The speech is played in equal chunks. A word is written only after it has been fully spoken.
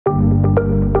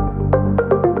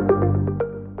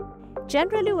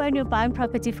Generally, when you're buying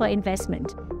property for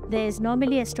investment, there is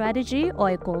normally a strategy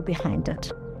or a goal behind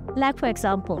it. Like, for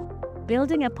example,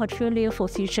 building a portfolio for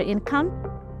future income,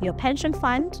 your pension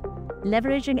fund,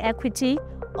 leveraging equity,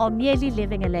 or merely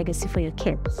leaving a legacy for your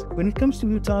kids. When it comes to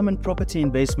retirement property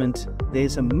investment,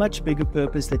 there's a much bigger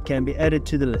purpose that can be added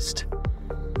to the list.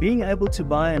 Being able to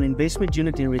buy an investment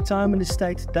unit in a retirement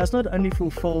estate does not only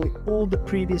fulfill all the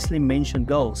previously mentioned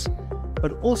goals,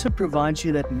 but also provides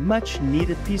you that much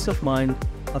needed peace of mind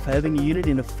of having a unit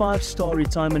in a 5-star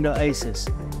retirement oasis.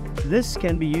 This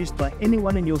can be used by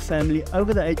anyone in your family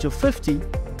over the age of 50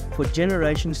 for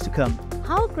generations to come.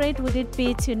 How great would it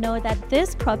be to know that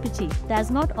this property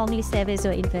does not only serve as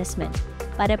your investment,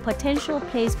 but a potential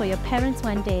place for your parents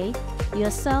one day,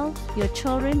 yourself, your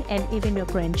children, and even your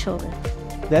grandchildren?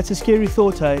 That's a scary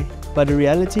thought, hey? But a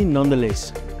reality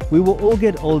nonetheless. We will all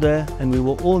get older and we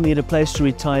will all need a place to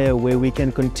retire where we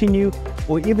can continue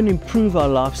or even improve our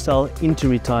lifestyle into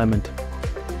retirement.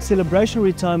 Celebration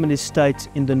Retirement Estate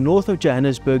in the north of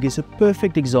Johannesburg is a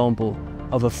perfect example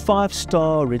of a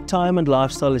 5-star retirement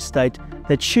lifestyle estate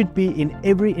that should be in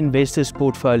every investor's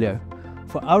portfolio.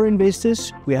 For our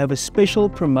investors, we have a special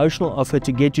promotional offer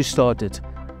to get you started.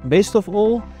 Best of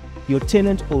all, your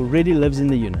tenant already lives in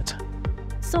the unit.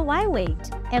 So why wait?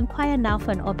 Inquire now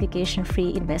for an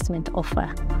obligation-free investment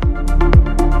offer.